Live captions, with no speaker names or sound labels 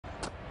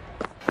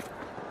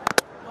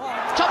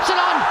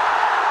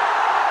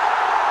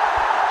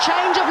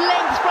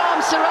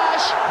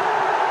Siraj.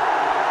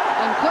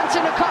 And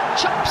Quinton de Kock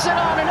chops it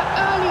on, an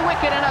early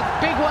wicket and a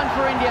big one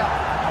for India.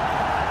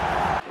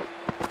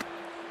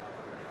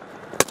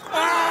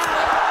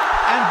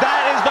 And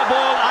that is the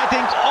ball I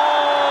think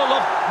all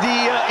of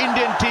the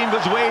Indian team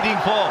was waiting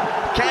for.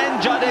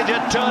 Can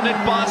Jadeja turn it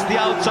past the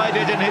outside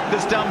edge and hit the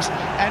stumps?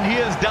 And he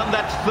has done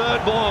that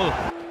third ball.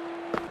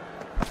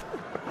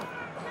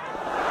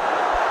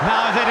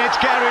 Now is it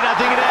carried? I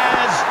think it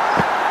has.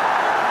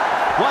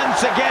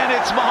 Once again,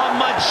 it's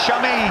Mohammad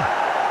Shami.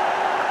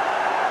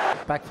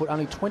 Back foot,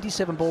 only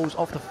 27 balls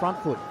off the front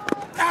foot.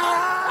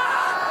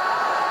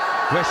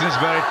 Question is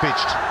where it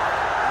pitched.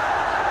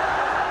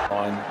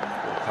 Line,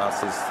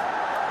 passes.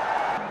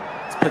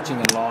 It's pitching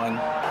in line.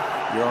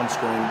 You're on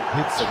screen.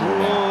 He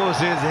throws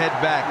his head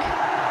back.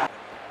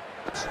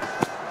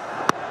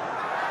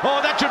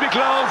 Oh, that should be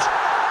close.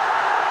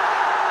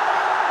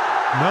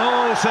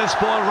 No, says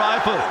Paul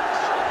Rifle.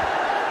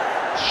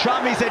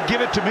 Shami said,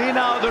 give it to me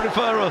now, the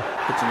referral.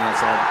 Pitching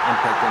outside,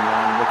 impact in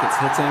line, wickets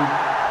hitting.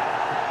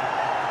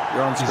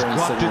 You're on screen.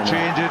 He's got to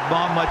change it.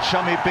 Mohammad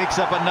Shami picks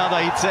up another.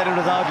 He'd said it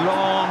was out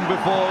long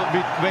before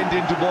we went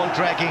into ball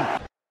tracking.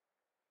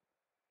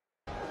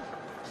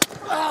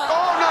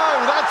 Oh no,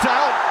 that's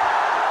out.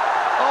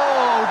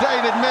 Oh,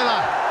 David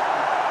Miller.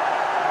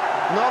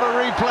 Not a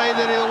replay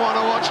that he'll want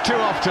to watch too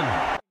often.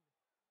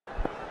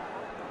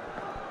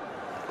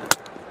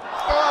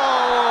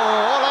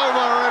 Oh, all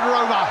over Red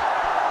Rover.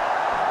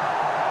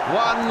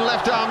 One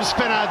left arm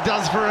spinner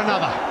does for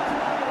another.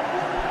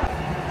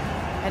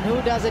 And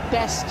who does it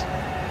best?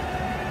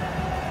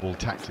 Ball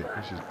tactic,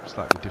 which is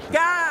slightly different.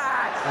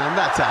 And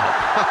that's out.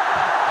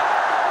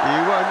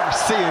 You won't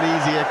see an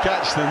easier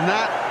catch than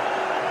that.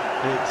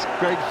 It's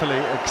gratefully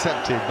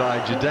accepted by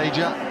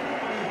Jadeja,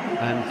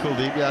 and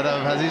Kuldeep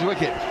Yadav has his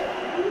wicket.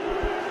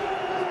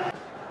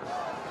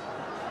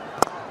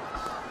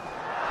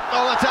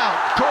 Oh, that's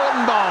out. Caught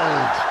and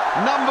bowled.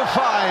 Number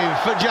 5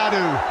 for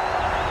Jadu.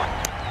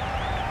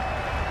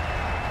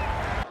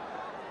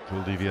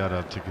 Kuldeep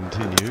Yadav to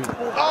continue.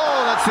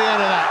 Oh, that's the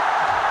end of that.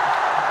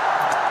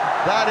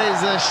 That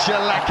is a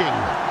shellacking.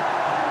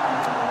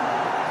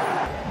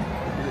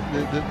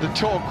 The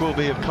talk will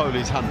be of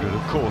Kohli's 100,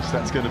 of course.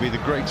 That's going to be the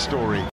great story.